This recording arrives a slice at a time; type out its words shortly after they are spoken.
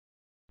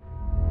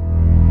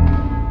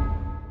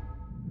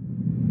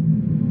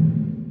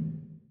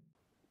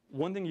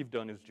one thing you've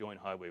done is join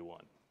Highway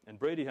 1. And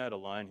Brady had a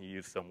line he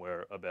used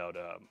somewhere about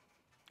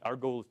our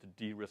goal is to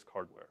de-risk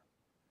hardware.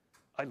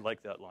 I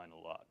like that line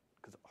a lot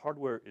because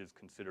hardware is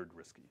considered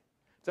risky.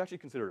 It's actually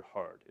considered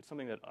hard. It's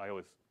something that I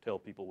always tell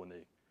people when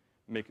they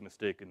make a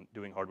mistake in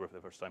doing hardware for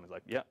the first time. Is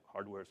like, yeah,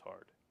 hardware is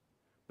hard.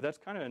 But that's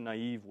kind of a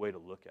naive way to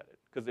look at it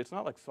because it's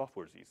not like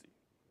software is easy.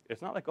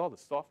 It's not like all the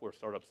software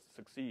startups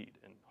succeed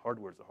and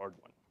hardware is a hard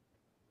one.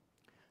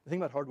 The thing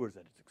about hardware is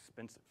that it's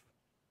expensive.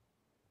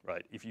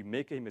 Right? If you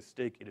make a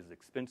mistake, it is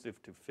expensive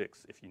to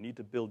fix. If you need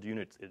to build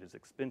units, it is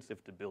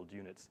expensive to build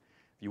units.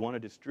 If you want to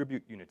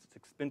distribute units, it's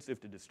expensive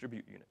to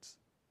distribute units.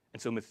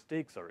 And so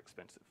mistakes are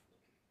expensive.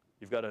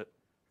 You've got to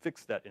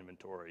fix that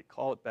inventory,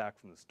 call it back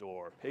from the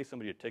store, pay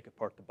somebody to take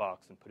apart the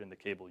box and put in the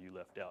cable you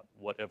left out,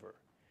 whatever.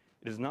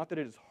 It is not that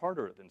it is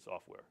harder than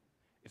software.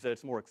 It's that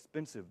it's more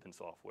expensive than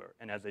software.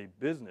 And as a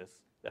business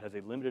that has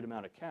a limited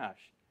amount of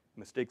cash,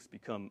 mistakes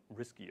become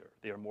riskier.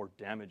 They are more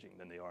damaging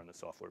than they are in the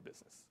software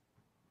business.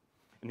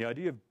 And the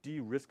idea of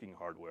de-risking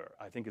hardware,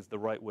 I think, is the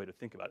right way to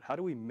think about it. How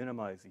do we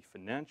minimize the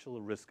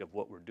financial risk of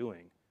what we're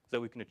doing so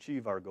that we can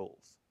achieve our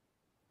goals?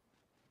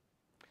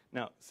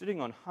 Now, sitting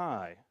on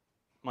high,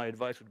 my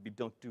advice would be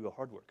don't do a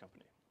hardware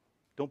company.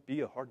 Don't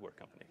be a hardware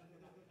company.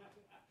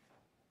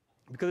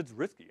 Because it's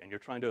risky, and you're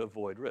trying to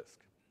avoid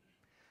risk.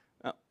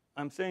 Now,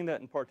 I'm saying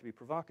that in part to be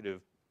provocative,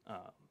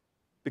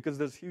 because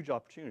there's huge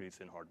opportunities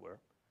in hardware.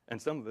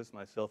 And some of us,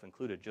 myself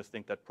included, just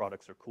think that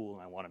products are cool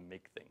and I want to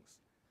make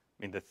things.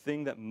 I mean, the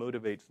thing that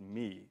motivates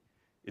me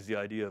is the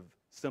idea of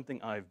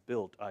something I've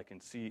built I can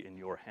see in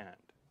your hand.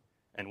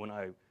 And when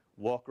I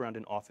walk around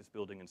an office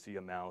building and see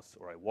a mouse,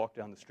 or I walk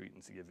down the street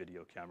and see a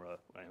video camera,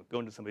 when I go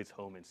into somebody's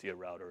home and see a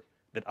router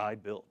that I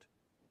built,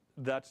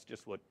 that's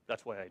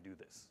why I do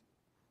this.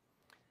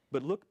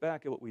 But look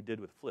back at what we did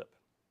with Flip.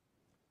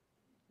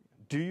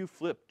 Do you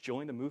Flip?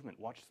 Join the movement,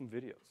 watch some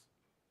videos.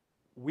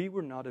 We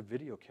were not a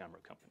video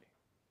camera company.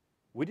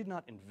 We did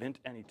not invent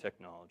any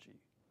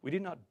technology. We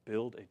did not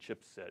build a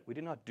chipset. We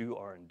did not do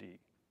R&D,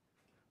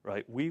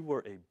 right? We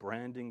were a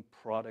branding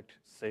product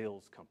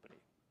sales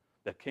company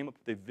that came up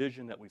with a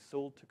vision that we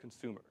sold to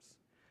consumers.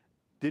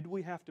 Did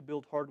we have to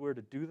build hardware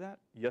to do that?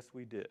 Yes,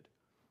 we did.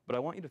 But I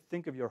want you to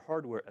think of your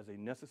hardware as a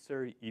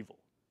necessary evil.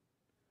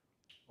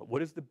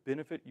 What is the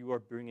benefit you are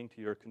bringing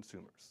to your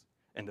consumers?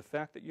 And the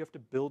fact that you have to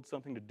build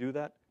something to do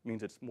that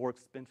means it's more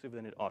expensive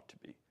than it ought to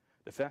be.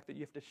 The fact that you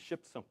have to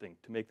ship something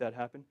to make that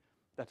happen,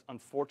 that's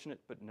unfortunate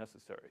but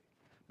necessary.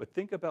 But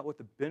think about what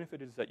the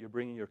benefit is that you're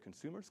bringing your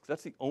consumers, because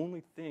that's the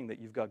only thing that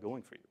you've got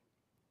going for you.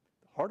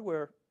 The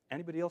hardware,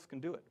 anybody else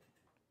can do it.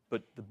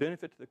 But the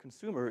benefit to the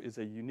consumer is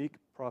a unique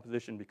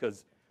proposition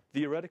because,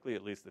 theoretically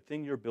at least, the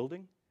thing you're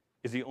building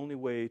is the only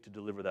way to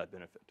deliver that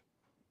benefit.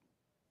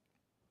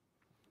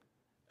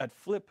 At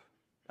Flip,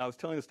 I was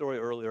telling the story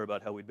earlier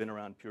about how we'd been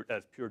around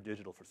as Pure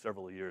Digital for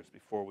several years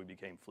before we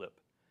became Flip.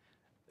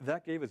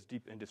 That gave us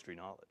deep industry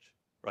knowledge.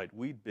 Right,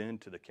 we'd been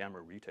to the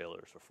camera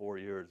retailers for 4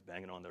 years,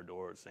 banging on their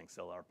doors saying,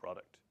 sell our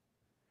product.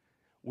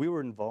 We were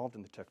involved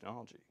in the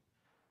technology,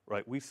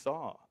 right? We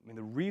saw, I mean,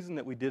 the reason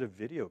that we did a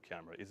video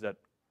camera is that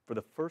for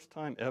the first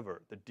time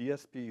ever, the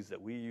DSPs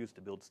that we used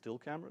to build still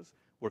cameras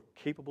were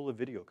capable of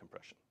video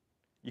compression.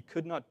 You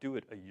could not do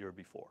it a year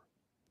before.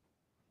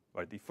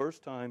 Right, the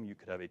first time you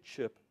could have a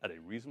chip at a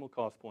reasonable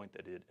cost point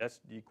that did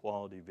SD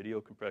quality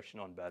video compression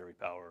on battery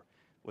power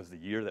was the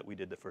year that we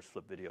did the first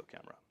Flip video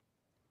camera.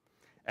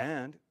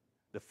 And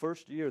the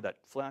first year that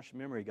flash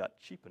memory got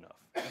cheap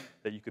enough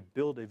that you could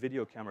build a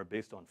video camera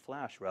based on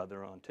flash rather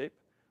than on tape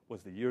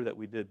was the year that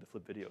we did the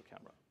Flip video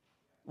camera.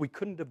 We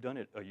couldn't have done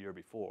it a year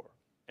before.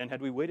 And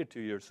had we waited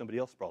 2 years, somebody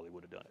else probably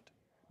would have done it.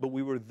 But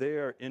we were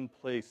there in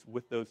place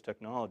with those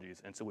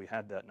technologies, and so we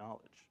had that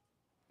knowledge.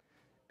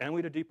 And we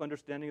had a deep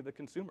understanding of the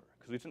consumer,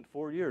 because we spent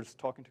 4 years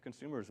talking to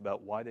consumers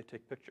about why they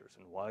take pictures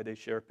and why they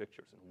share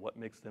pictures and what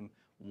makes them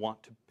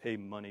want to pay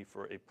money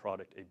for a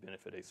product, a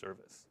benefit, a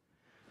service.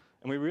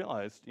 And we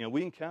realized,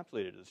 we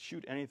encapsulated it as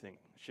shoot anything,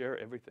 share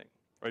everything.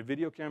 Right?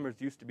 Video cameras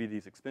used to be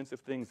these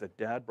expensive things that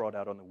Dad brought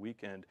out on the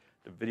weekend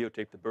to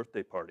videotape the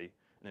birthday party, and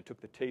then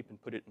took the tape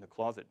and put it in the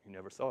closet. You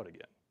never saw it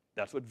again.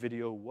 That's what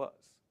video was.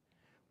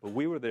 But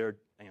we were there,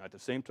 at the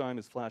same time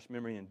as flash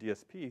memory and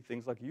DSP,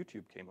 things like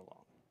YouTube came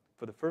along.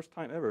 For the first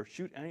time ever,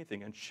 shoot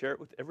anything and share it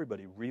with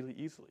everybody really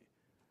easily.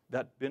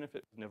 That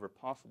benefit was never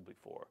possible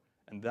before,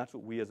 and that's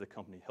what we as a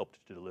company helped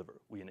to deliver.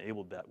 We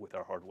enabled that with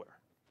our hardware.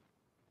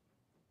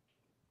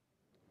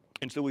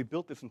 And so we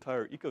built this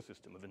entire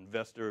ecosystem of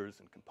investors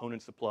and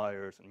component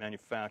suppliers and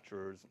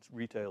manufacturers and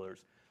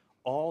retailers,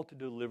 all to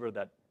deliver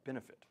that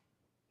benefit.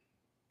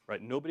 Right?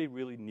 Nobody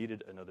really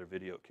needed another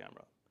video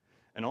camera.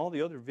 And all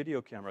the other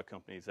video camera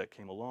companies that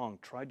came along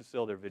tried to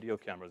sell their video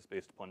cameras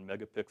based upon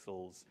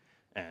megapixels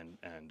and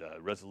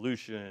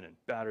resolution and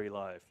battery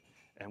life.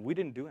 And we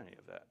didn't do any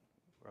of that.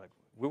 Right?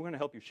 We were going to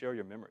help you share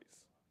your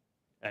memories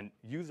and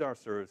use our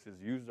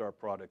services, use our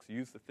products,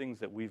 use the things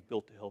that we've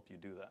built to help you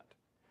do that.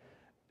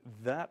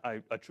 That,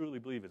 I truly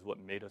believe, is what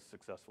made us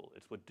successful.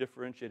 It's what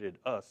differentiated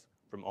us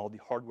from all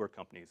the hardware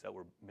companies that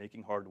were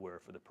making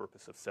hardware for the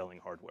purpose of selling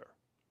hardware.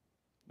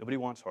 Nobody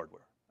wants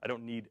hardware. I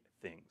don't need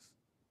things,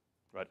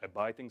 right? I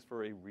buy things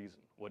for a reason.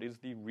 What is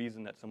the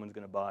reason that someone's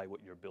going to buy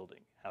what you're building?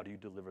 How do you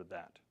deliver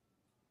that?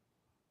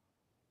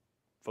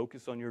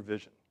 Focus on your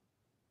vision.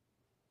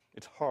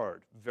 It's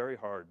hard, very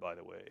hard, by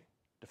the way,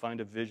 to find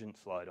a vision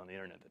slide on the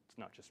internet that's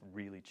not just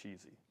really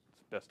cheesy. It's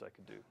the best I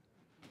could do.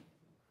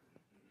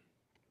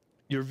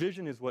 Your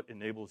vision is what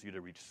enables you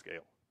to reach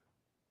scale,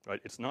 right?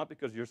 It's not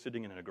because you're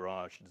sitting in a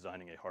garage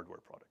designing a hardware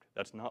product.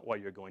 That's not why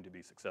you're going to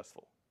be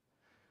successful.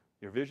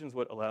 Your vision is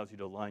what allows you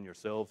to align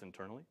yourselves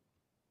internally.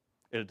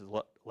 It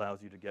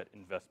allows you to get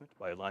investment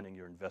by aligning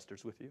your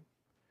investors with you.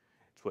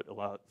 It's what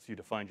allows you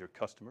to find your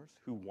customers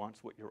who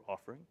wants what you're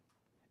offering.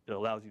 It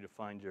allows you to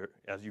find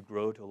as you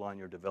grow, to align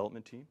your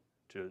development team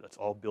to let's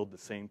all build the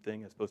same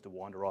thing as opposed to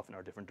wander off in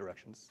our different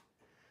directions.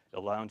 It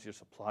allows your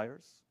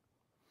suppliers.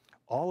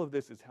 All of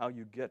this is how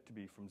you get to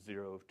be from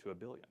 0 to $1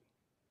 billion.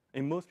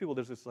 And most people,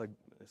 there's this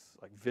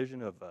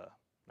vision of,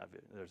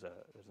 there's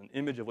an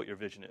image of what your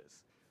vision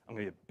is. I'm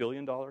going to be $1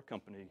 billion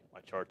company. My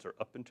charts are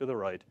up and to the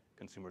right.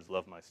 Consumers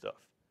love my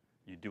stuff.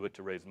 You do it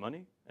to raise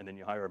money, and then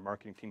you hire a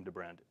marketing team to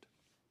brand it.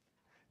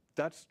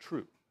 That's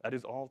true. That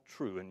is all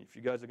true. And if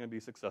you guys are going to be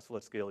successful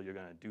at scale, you're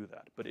going to do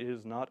that. But it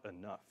is not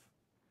enough,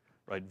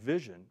 right?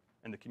 Vision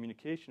and the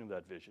communication of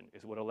that vision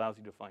is what allows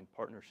you to find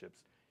partnerships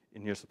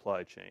in your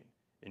supply chain,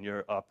 in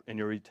your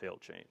retail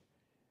chain,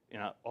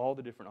 in all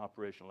the different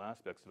operational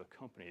aspects of a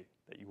company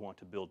that you want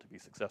to build to be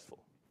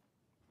successful.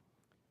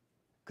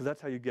 Because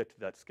that's how you get to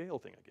that scale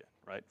thing again,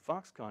 right?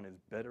 Foxconn is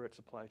better at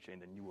supply chain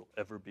than you will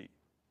ever be.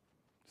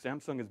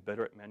 Samsung is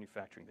better at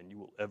manufacturing than you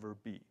will ever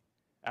be.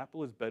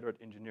 Apple is better at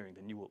engineering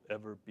than you will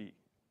ever be.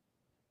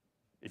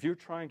 If you're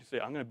trying to say,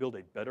 I'm going to build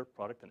a better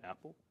product than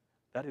Apple,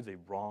 that is a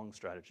wrong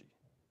strategy,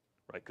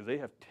 right? Because they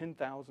have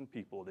 10,000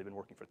 people. They've been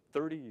working for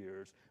 30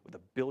 years with $1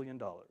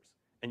 billion,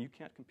 and you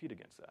can't compete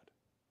against that,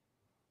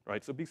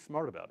 right? So be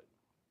smart about it.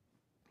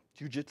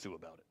 Jiu-jitsu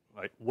about it,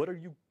 right? What are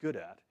you good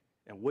at,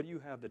 and what do you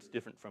have that's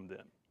different from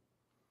them?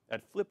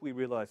 At Flip, we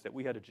realized that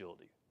we had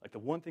agility. Like the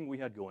one thing we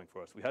had going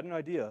for us, we had an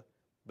idea,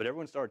 but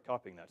everyone started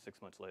copying that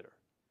 6 months later.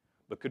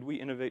 But could we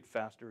innovate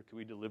faster? Could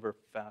we deliver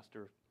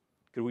faster?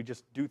 Could we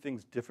just do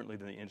things differently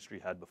than the industry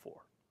had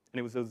before? And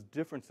it was those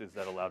differences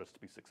that allowed us to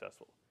be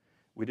successful.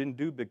 We didn't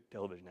do big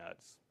television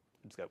ads.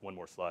 I just got one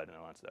more slide and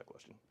I'll answer that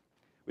question.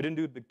 We didn't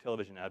do big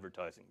television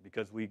advertising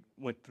because we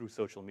went through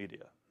social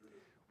media.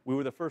 We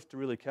were the first to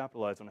really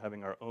capitalize on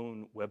having our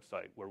own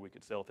website where we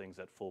could sell things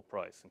at full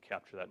price and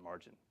capture that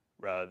margin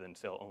rather than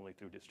sell only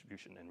through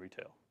distribution and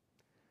retail.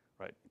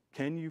 Right?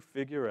 Can you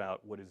figure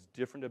out what is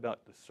different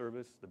about the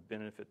service, the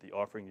benefit, the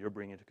offering you're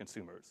bringing to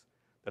consumers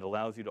that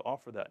allows you to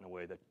offer that in a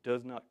way that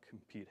does not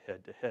compete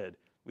head-to-head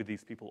with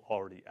these people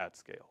already at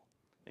scale?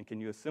 And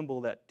can you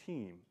assemble that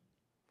team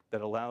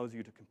that allows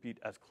you to compete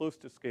as close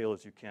to scale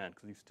as you can?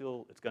 Because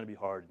it's going to be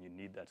hard and you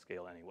need that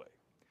scale anyway.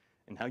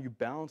 And how you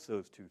balance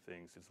those two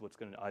things is what's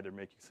going to either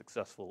make you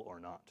successful or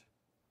not.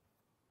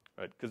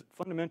 Right? Because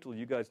fundamentally,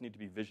 you guys need to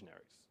be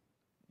visionaries.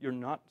 You're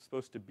not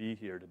supposed to be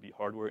here to be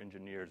hardware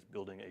engineers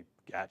building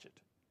a gadget,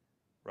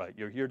 right?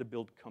 You're here to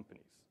build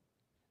companies.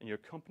 And your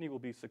company will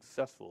be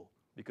successful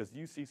because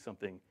you see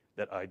something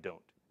that I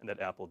don't, and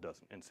that Apple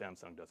doesn't, and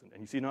Samsung doesn't.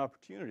 And you see an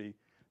opportunity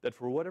that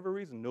for whatever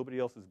reason, nobody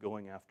else is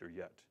going after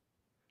yet.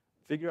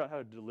 Figure out how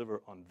to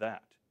deliver on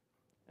that,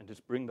 and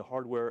just bring the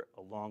hardware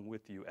along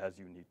with you as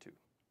you need to.